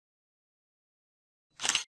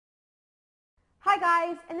Hi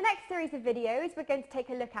guys, in the next series of videos we're going to take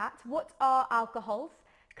a look at what are alcohols,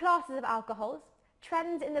 classes of alcohols,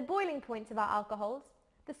 trends in the boiling points of our alcohols,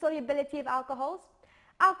 the solubility of alcohols,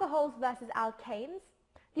 alcohols versus alkanes,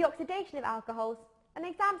 the oxidation of alcohols, an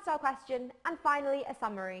exam style question, and finally a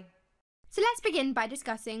summary. So let's begin by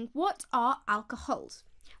discussing what are alcohols.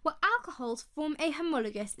 Well, alcohols form a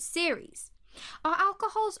homologous series. Our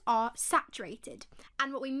alcohols are saturated,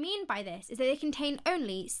 and what we mean by this is that they contain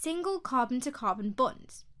only single carbon-to-carbon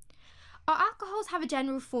bonds. Our alcohols have a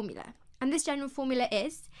general formula, and this general formula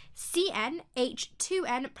is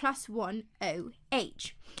CnH2n plus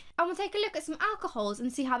 1OH. And we'll take a look at some alcohols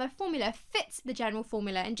and see how their formula fits the general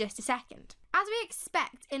formula in just a second. As we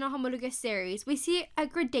expect in our homologous series, we see a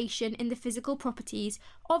gradation in the physical properties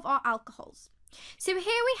of our alcohols. So here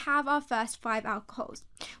we have our first 5 alcohols.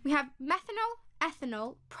 We have methanol,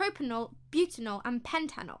 ethanol, propanol, butanol and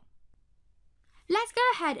pentanol. Let's go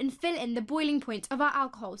ahead and fill in the boiling point of our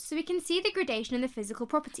alcohols so we can see the gradation in the physical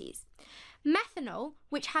properties. Methanol,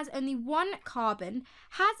 which has only 1 carbon,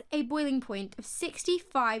 has a boiling point of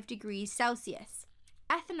 65 degrees Celsius.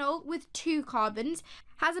 Ethanol with 2 carbons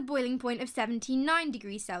has a boiling point of 79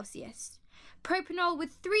 degrees Celsius. Propanol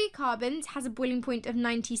with 3 carbons has a boiling point of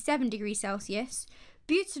 97 degrees Celsius,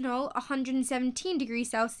 butanol 117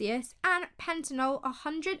 degrees Celsius, and pentanol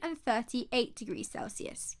 138 degrees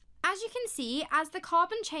Celsius. As you can see, as the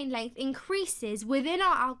carbon chain length increases within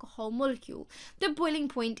our alcohol molecule, the boiling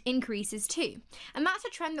point increases too, and that's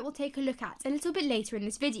a trend that we'll take a look at a little bit later in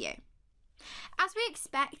this video. As we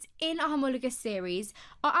expect in our homologous series,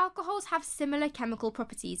 our alcohols have similar chemical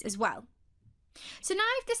properties as well. So now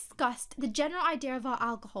we've discussed the general idea of our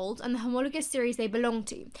alcohols and the homologous series they belong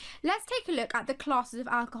to. Let's take a look at the classes of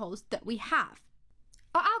alcohols that we have.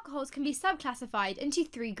 Our alcohols can be subclassified into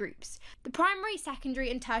 3 groups: the primary, secondary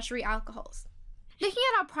and tertiary alcohols. Looking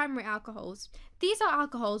at our primary alcohols, these are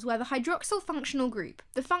alcohols where the hydroxyl functional group,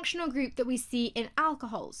 the functional group that we see in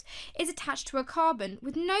alcohols, is attached to a carbon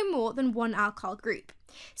with no more than 1 alkyl group.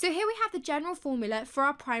 So here we have the general formula for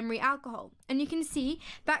our primary alcohol, and you can see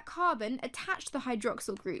that carbon attached to the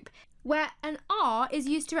hydroxyl group, where an R is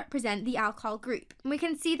used to represent the alkyl group. And we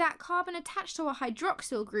can see that carbon attached to a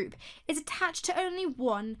hydroxyl group is attached to only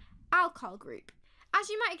 1 alkyl group. As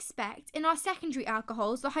you might expect, in our secondary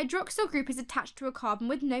alcohols, the hydroxyl group is attached to a carbon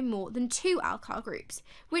with no more than 2 alkyl groups,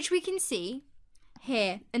 which we can see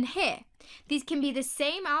here and here. These can be the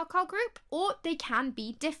same alkyl group or they can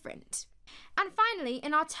be different. And finally,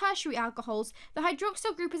 in our tertiary alcohols, the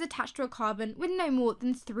hydroxyl group is attached to a carbon with no more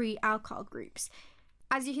than 3 alkyl groups.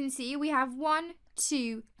 As you can see, we have 1,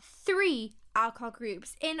 2, 3 alkyl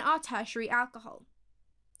groups in our tertiary alcohol.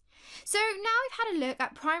 So now we've had a look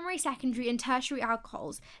at primary, secondary and tertiary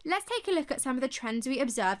alcohols, let's take a look at some of the trends we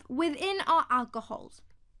observe within our alcohols.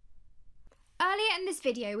 Earlier in this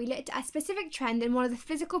video, we looked at a specific trend in one of the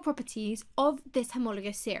physical properties of this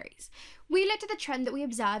homologous series. We looked at the trend that we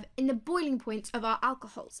observe in the boiling points of our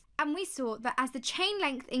alcohols, and we saw that as the chain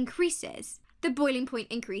length increases, the boiling point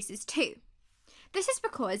increases too. This is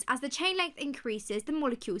because as the chain length increases, the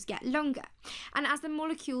molecules get longer. And as the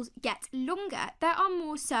molecules get longer, there are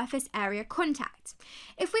more surface area contact.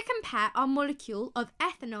 If we compare our molecule of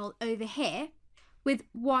ethanol over here with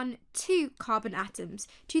 1, 2 carbon atoms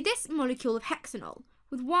to this molecule of hexanol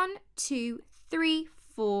with 1, 2, 3,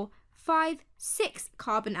 4, 5, 6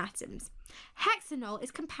 carbon atoms, hexanol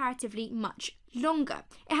is comparatively much longer.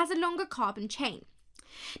 It has a longer carbon chain.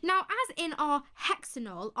 Now, as in our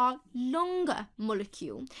hexanol, our longer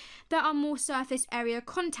molecule, there are more surface area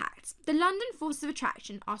contacts. The London forces of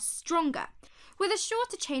attraction are stronger. With a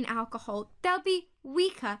shorter chain alcohol, there'll be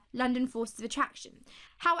weaker London forces of attraction.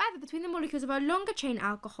 However, between the molecules of our longer chain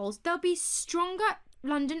alcohols, there'll be stronger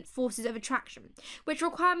London forces of attraction, which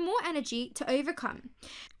require more energy to overcome,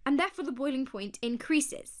 and therefore the boiling point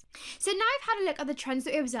increases. So now we've had a look at the trends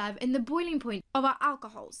that we observe in the boiling point of our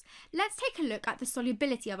alcohols. Let's take a look at the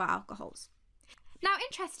solubility of our alcohols. Now,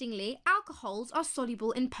 interestingly, alcohols are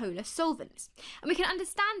soluble in polar solvents, and we can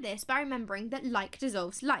understand this by remembering that like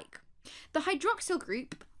dissolves like. The hydroxyl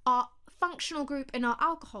group, our functional group in our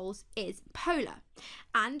alcohols, is polar,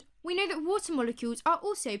 and we know that water molecules are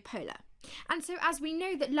also polar. And so as we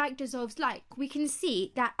know that like dissolves like, we can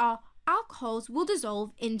see that our alcohols will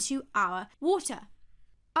dissolve into our water.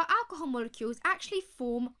 Our alcohol molecules actually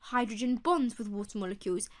form hydrogen bonds with water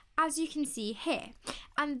molecules, as you can see here.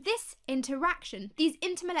 And this interaction, these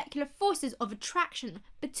intermolecular forces of attraction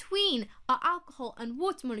between our alcohol and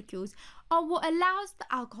water molecules, are what allows the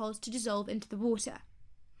alcohols to dissolve into the water.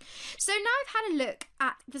 So now I've had a look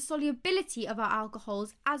at the solubility of our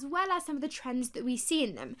alcohols as well as some of the trends that we see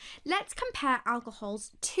in them. Let's compare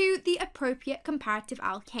alcohols to the appropriate comparative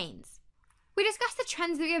alkanes. We discussed the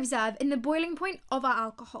trends that we observe in the boiling point of our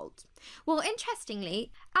alcohols. Well,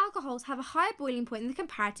 interestingly, alcohols have a higher boiling point than the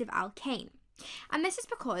comparative alkane. And this is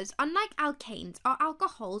because, unlike alkanes, our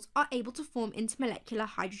alcohols are able to form intermolecular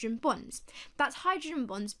hydrogen bonds. That's hydrogen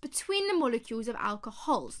bonds between the molecules of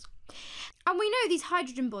alcohols. And we know these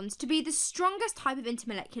hydrogen bonds to be the strongest type of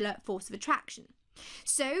intermolecular force of attraction.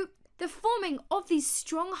 So, the forming of these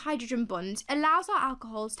strong hydrogen bonds allows our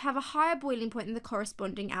alcohols to have a higher boiling point than the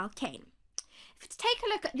corresponding alkane. If we take a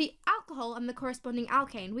look at the alcohol and the corresponding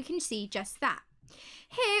alkane, we can see just that.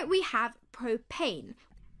 Here we have propane.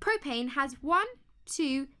 Propane has 1,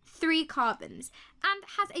 2, 3 carbons and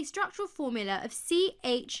has a structural formula of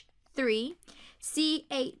CH3,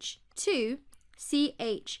 CH2,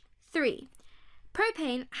 CH3.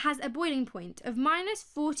 Propane has a boiling point of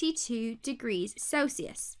 -42 degrees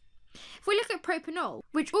Celsius. If we look at propanol,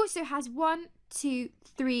 which also has 1, 2,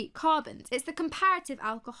 3 carbons, it's the comparative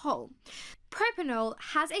alcohol. Propanol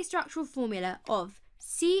has a structural formula of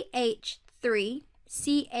CH3,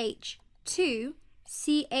 CH2,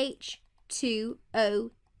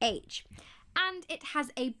 CH2OH, and it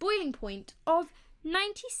has a boiling point of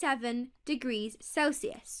 97 degrees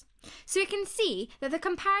Celsius. So we can see that the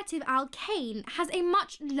comparative alkane has a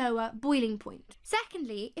much lower boiling point.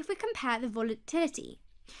 Secondly, if we compare the volatility.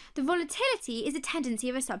 The volatility is a tendency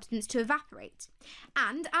of a substance to evaporate,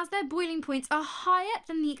 and as their boiling points are higher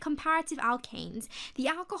than the comparative alkanes, the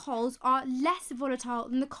alcohols are less volatile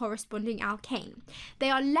than the corresponding alkane. They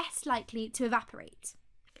are less likely to evaporate.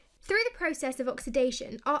 Through the process of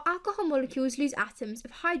oxidation, our alcohol molecules lose atoms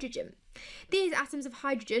of hydrogen. These atoms of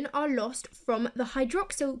hydrogen are lost from the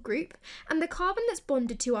hydroxyl group and the carbon that's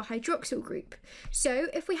bonded to our hydroxyl group. So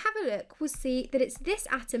if we have a look, we'll see that it's this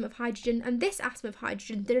atom of hydrogen and this atom of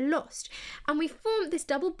hydrogen that are lost, and we form this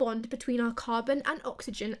double bond between our carbon and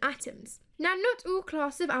oxygen atoms. Now, not all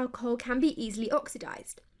classes of alcohol can be easily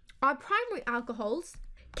oxidized. Our primary alcohols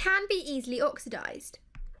can be easily oxidized.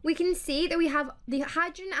 We can see that we have the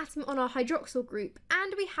hydrogen atom on our hydroxyl group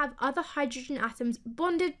and we have other hydrogen atoms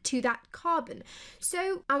bonded to that carbon.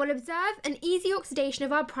 So I will observe an easy oxidation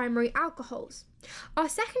of our primary alcohols. Our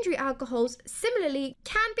secondary alcohols similarly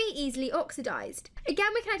can be easily oxidized.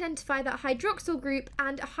 Again, we can identify that hydroxyl group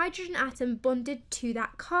and a hydrogen atom bonded to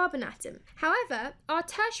that carbon atom. However, our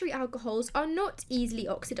tertiary alcohols are not easily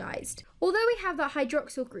oxidized. Although we have that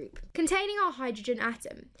hydroxyl group containing our hydrogen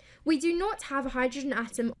atom, we do not have a hydrogen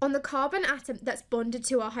atom on the carbon atom that's bonded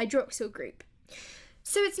to our hydroxyl group.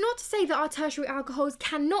 So it's not to say that our tertiary alcohols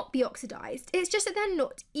cannot be oxidized, it's just that they're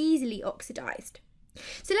not easily oxidized.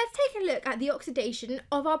 So let's take a look at the oxidation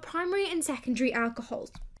of our primary and secondary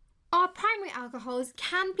alcohols. Our primary alcohols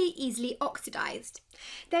can be easily oxidized.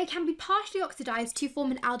 They can be partially oxidized to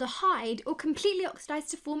form an aldehyde or completely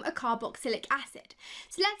oxidized to form a carboxylic acid.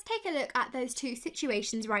 So let's take a look at those two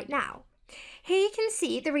situations right now. Here you can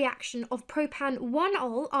see the reaction of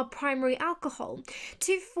propan-1-ol, our primary alcohol,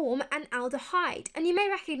 to form an aldehyde, and you may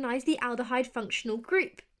recognise the aldehyde functional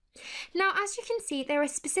group. Now, as you can see, there are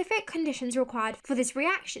specific conditions required for this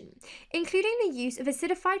reaction, including the use of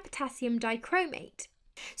acidified potassium dichromate.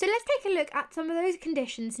 So let's take a look at some of those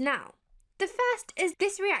conditions now. The first is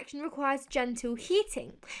this reaction requires gentle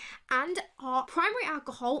heating, and our primary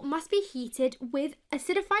alcohol must be heated with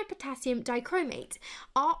acidified potassium dichromate,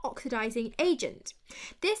 our oxidizing agent.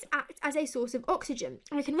 This acts as a source of oxygen,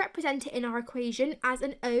 and we can represent it in our equation as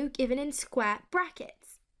an O given in square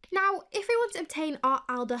brackets. Now, if we want to obtain our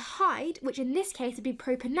aldehyde, which in this case would be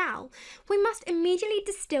propanol, we must immediately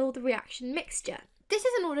distill the reaction mixture. This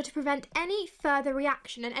is in order to prevent any further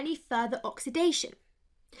reaction and any further oxidation.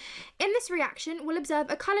 In this reaction, we'll observe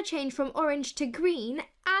a colour change from orange to green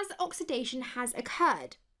as oxidation has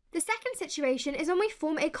occurred. The second situation is when we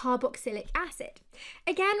form a carboxylic acid.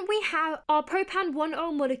 Again, we have our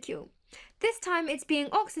propan-1-ol molecule. This time it's being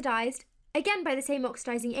oxidised, again by the same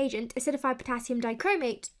oxidizing agent, acidified potassium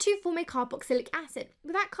dichromate, to form a carboxylic acid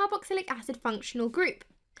with that carboxylic acid functional group.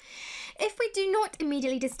 If we do not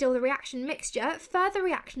immediately distill the reaction mixture, further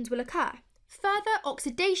reactions will occur. Further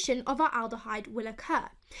oxidation of our aldehyde will occur.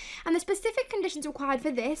 And the specific conditions required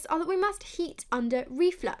for this are that we must heat under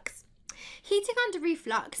reflux. Heating under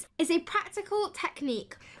reflux is a practical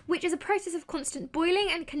technique which is a process of constant boiling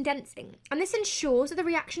and condensing, and this ensures that the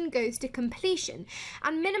reaction goes to completion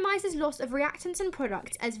and minimises loss of reactants and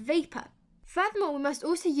products as vapour. Furthermore, we must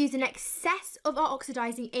also use an excess of our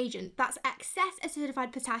oxidizing agent, that's excess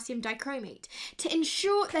acidified potassium dichromate, to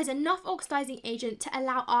ensure there's enough oxidizing agent to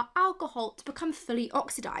allow our alcohol to become fully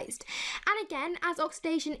oxidized. And again, as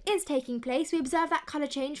oxidation is taking place, we observe that colour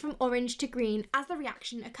change from orange to green as the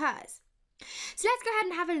reaction occurs. So let's go ahead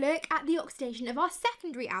and have a look at the oxidation of our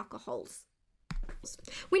secondary alcohols.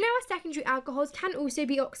 We know our secondary alcohols can also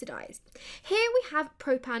be oxidized. Here we have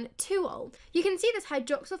propan-2-ol. You can see this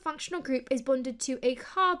hydroxyl functional group is bonded to a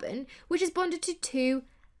carbon, which is bonded to two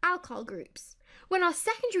alkyl groups. When our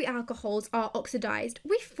secondary alcohols are oxidized,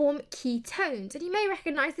 we form ketones, and you may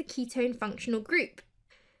recognize the ketone functional group.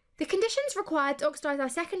 The conditions required to oxidize our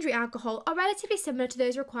secondary alcohol are relatively similar to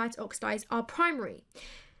those required to oxidize our primary.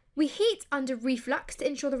 We heat under reflux to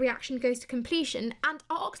ensure the reaction goes to completion, and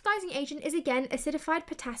our oxidizing agent is again acidified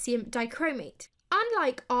potassium dichromate.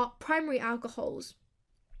 Unlike our primary alcohols,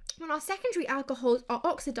 when our secondary alcohols are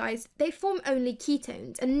oxidized, they form only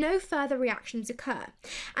ketones and no further reactions occur.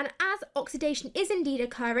 And as oxidation is indeed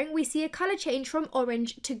occurring, we see a colour change from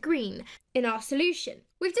orange to green in our solution.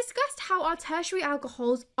 We've discussed how our tertiary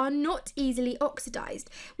alcohols are not easily oxidized.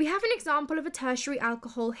 We have an example of a tertiary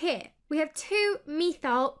alcohol here. We have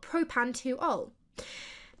 2-methyl propan-2-ol.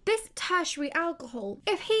 This tertiary alcohol,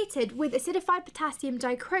 if heated with acidified potassium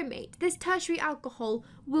dichromate, this tertiary alcohol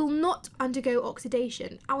will not undergo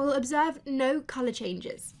oxidation and will observe no colour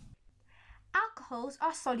changes. Alcohols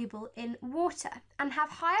are soluble in water and have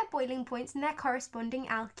higher boiling points than their corresponding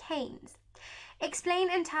alkanes.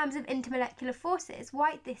 Explain in terms of intermolecular forces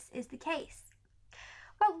why this is the case.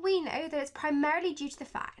 Well, we know that it's primarily due to the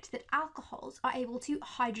fact that alcohols are able to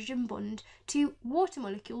hydrogen bond to water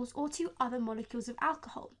molecules or to other molecules of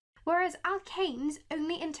alcohol, whereas alkanes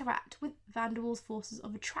only interact with van der Waals forces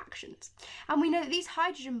of attraction. And we know that these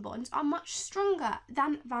hydrogen bonds are much stronger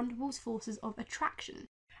than van der Waals forces of attraction.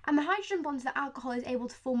 And the hydrogen bonds that alcohol is able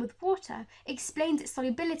to form with water explains its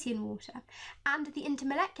solubility in water, and the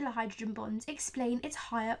intermolecular hydrogen bonds explain its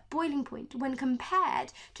higher boiling point when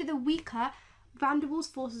compared to the weaker van der Waals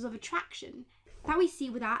forces of attraction that we see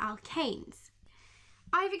with our alkanes.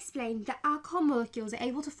 I've explained that alcohol molecules are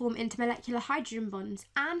able to form intermolecular hydrogen bonds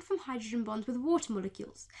and form hydrogen bonds with water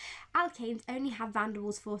molecules. Alkanes only have van der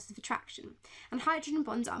Waals forces of attraction, and hydrogen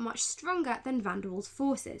bonds are much stronger than van der Waals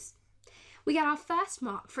forces. We get our first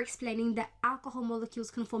mark for explaining that alcohol molecules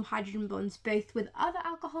can form hydrogen bonds both with other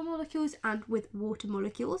alcohol molecules and with water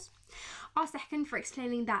molecules. Our second for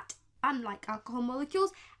explaining that, unlike alcohol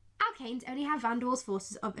molecules, alkanes only have van der Waals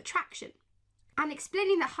forces of attraction. And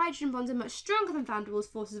explaining that hydrogen bonds are much stronger than van der Waals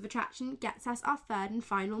forces of attraction gets us our third and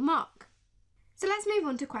final mark. So let's move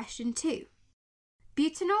on to question 2.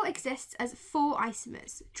 Butanol exists as 4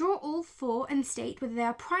 isomers. Draw all 4 and state whether they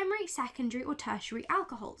are primary, secondary or tertiary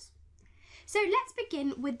alcohols. So let's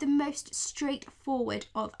begin with the most straightforward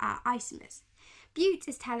of our isomers. Bute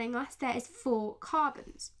is telling us there is 4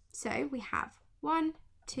 carbons. So we have 1,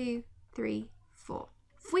 2, 3, 4.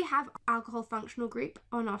 We have alcohol functional group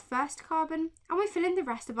on our first carbon and we fill in the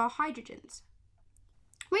rest of our hydrogens.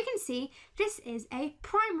 We can see this is a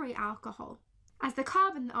primary alcohol, as the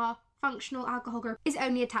carbon that our functional alcohol group is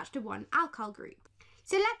only attached to one alkyl group.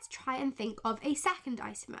 So let's try and think of a second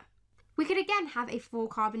isomer. We could again have a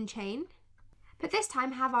 4-carbon chain, but this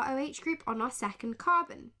time have our OH group on our second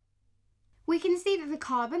carbon. We can see that the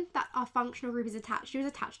carbon that our functional group is attached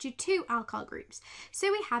to 2 alkyl groups,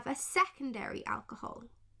 so we have a secondary alcohol.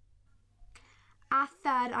 Our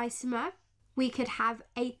third isomer, we could have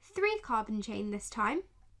a 3-carbon chain this time,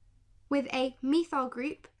 with a methyl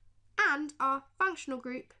group and our functional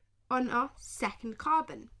group on our second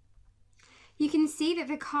carbon. You can see that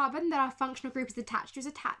the carbon that our functional group is attached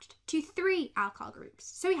to 3 alkyl groups,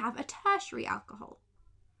 so we have a tertiary alcohol.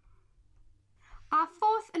 Our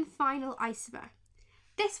fourth and final isomer.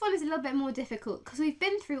 This one is a little bit more difficult because we've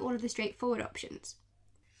been through all of the straightforward options.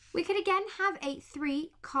 We could again have a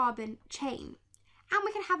 3-carbon chain, and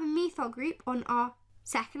we can have a methyl group on our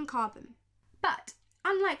second carbon. But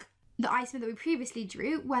unlike the isomer that we previously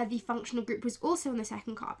drew, where the functional group was also on the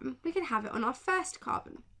second carbon, we can have it on our first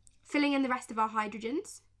carbon. Filling in the rest of our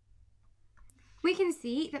hydrogens, we can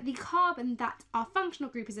see that the carbon that our functional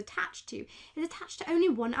group is attached to only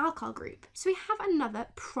one alkyl group, so we have another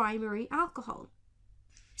primary alcohol.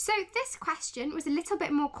 So this question was a little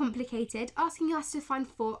bit more complicated, asking us to find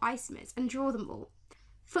 4 isomers and draw them all.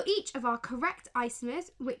 For each of our correct isomers,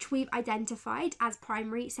 which we've identified as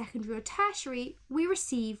primary, secondary or tertiary, we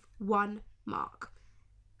receive 1 mark,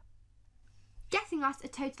 getting us a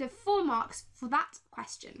total of 4 marks for that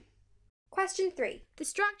question. Question 3. The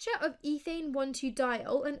structure of ethane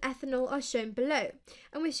 1,2-diol and ethanol are shown below,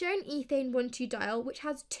 and we're shown ethane 1,2-diol, which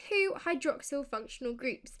has 2 hydroxyl functional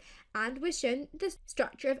groups, and we're shown the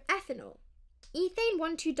structure of ethanol. Ethane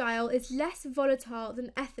 1,2-diol is less volatile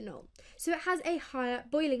than ethanol, so it has a higher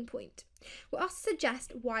boiling point. We're asked to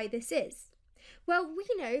suggest why this is. Well, we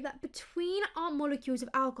know that between our molecules of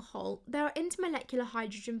alcohol, there are intermolecular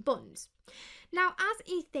hydrogen bonds. Now, as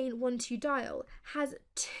ethane 1,2-diol has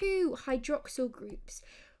 2 hydroxyl groups,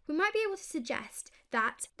 we might be able to suggest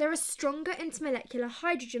that there are stronger intermolecular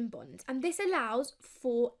hydrogen bonds, and this allows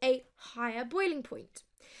for a higher boiling point.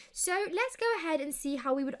 So let's go ahead and see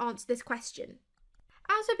how we would answer this question.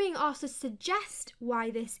 As we're being asked to suggest why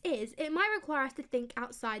this is, it might require us to think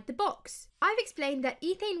outside the box. I've explained that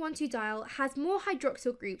ethane 1,2-diol has more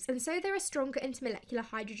hydroxyl groups, and so there are stronger intermolecular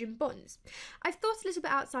hydrogen bonds. I've thought a little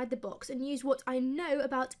bit outside the box and used what I know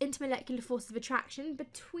about intermolecular forces of attraction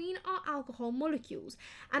between our alcohol molecules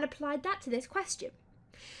and applied that to this question.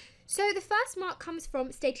 So the first mark comes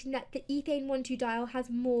from stating that the ethane 1,2-diol has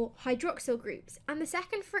more hydroxyl groups, and the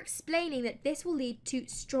second for explaining that this will lead to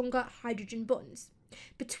stronger hydrogen bonds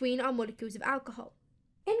between our molecules of alcohol.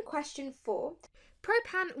 In question 4,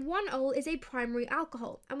 propan 1-ol is a primary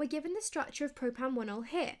alcohol, and we're given the structure of propan 1-ol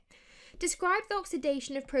here. Describe the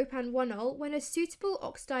oxidation of propan 1-ol when a suitable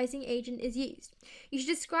oxidizing agent is used. You should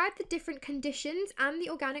describe the different conditions and the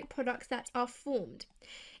organic products that are formed.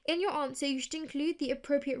 In your answer, you should include the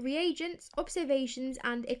appropriate reagents, observations,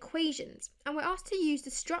 and equations. And we're asked to use the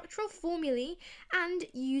structural formulae and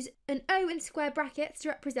use an O in square brackets to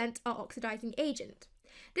represent our oxidizing agent.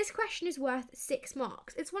 This question is worth 6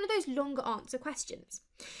 marks. It's one of those longer answer questions.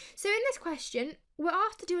 So in this question, we're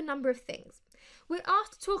asked to do a number of things. We're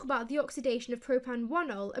asked to talk about the oxidation of propan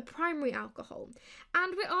 1-ol, a primary alcohol,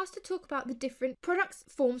 and we're asked to talk about the different products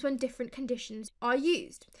formed when different conditions are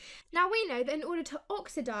used. Now we know that in order to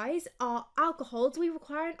oxidize our alcohols, we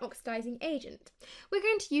require an oxidizing agent. We're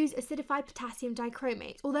going to use acidified potassium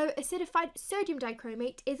dichromate, although acidified sodium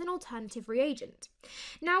dichromate is an alternative reagent.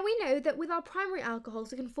 Now we know that with our primary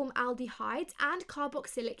alcohols, we can form aldehydes and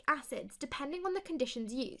carboxylic acids, depending on the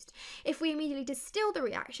conditions used. If we immediately distill the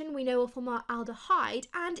reaction, we know we'll form our aldehyde,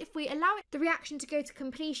 and if we allow the reaction to go to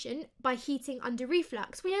completion by heating under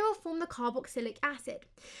reflux, we know we'll form the carboxylic acid.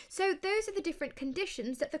 So those are the different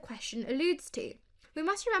conditions that the question alludes to. We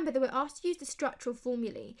must remember that we're asked to use the structural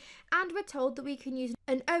formulae, and we're told that we can use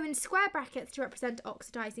an O in square brackets to represent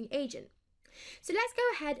oxidizing agent. So let's go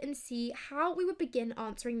ahead and see how we would begin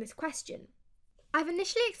answering this question. I've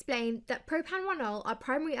initially explained that propan 1-ol, our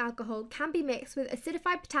primary alcohol, can be mixed with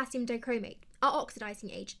acidified potassium dichromate, our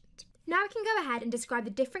oxidizing agent. Now we can go ahead and describe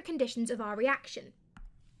the different conditions of our reaction.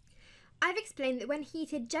 I've explained that when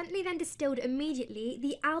heated gently then distilled immediately,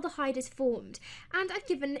 the aldehyde is formed, and I've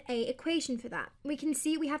given an equation for that. We can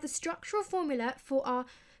see we have the structural formula for our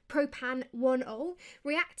propan 1-ol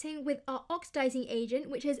reacting with our oxidizing agent,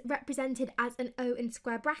 which is represented as an O in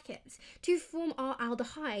square brackets, to form our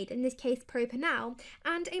aldehyde, in this case propanal,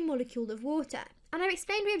 and a molecule of water. And I've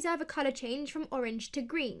explained we observe a colour change from orange to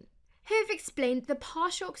green. Here I've explained the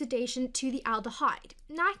partial oxidation to the aldehyde.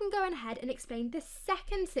 Now I can go ahead and explain the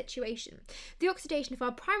second situation, the oxidation of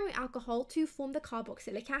our primary alcohol to form the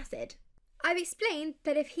carboxylic acid. I've explained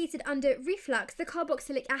that if heated under reflux, the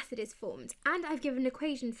carboxylic acid is formed, and I've given an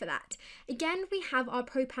equation for that. Again, we have our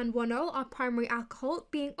propan 1-ol, our primary alcohol,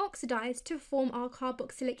 being oxidized to form our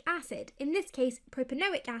carboxylic acid, in this case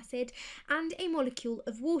propanoic acid, and a molecule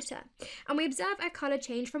of water. And we observe a colour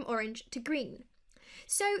change from orange to green.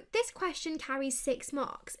 So this question carries 6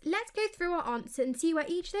 marks. Let's go through our answer and see where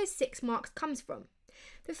each of those 6 marks comes from.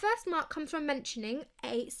 The first mark comes from mentioning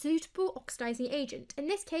a suitable oxidizing agent. In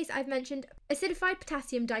this case, I've mentioned acidified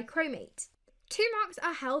potassium dichromate. 2 marks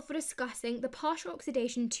are held for discussing the partial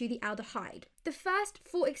oxidation to the aldehyde. The first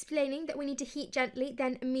for explaining that we need to heat gently,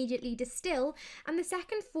 then immediately distill, and the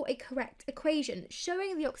second for a correct equation,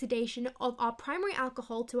 showing the oxidation of our primary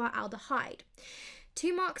alcohol to our aldehyde.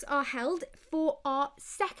 2 marks are held for our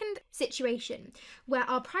second situation, where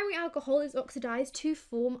our primary alcohol is oxidized to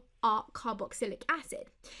form our carboxylic acid.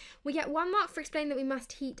 We get 1 mark for explaining that we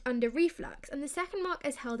must heat under reflux, and the second mark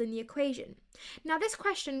is held in the equation. Now this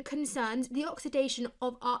question concerns the oxidation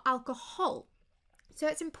of our alcohol, so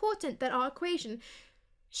it's important that our equation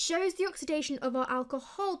shows the oxidation of our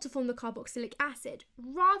alcohol to form the carboxylic acid,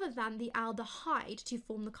 rather than the aldehyde to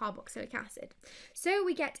form the carboxylic acid. So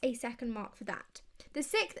we get a 2nd mark for that. The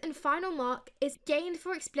 6th and final mark is gained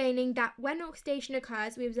for explaining that when oxidation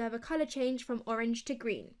occurs, we observe a colour change from orange to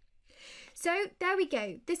green. So there we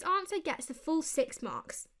go. This answer gets the full 6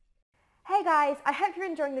 marks. Hey guys, I hope you're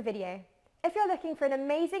enjoying the video. If you're looking for an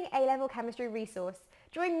amazing A-level chemistry resource,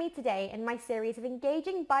 join me today in my series of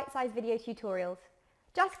engaging bite-sized video tutorials.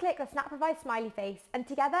 Just click the SnapRevise smiley face and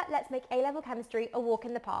together let's make A-level chemistry a walk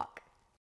in the park.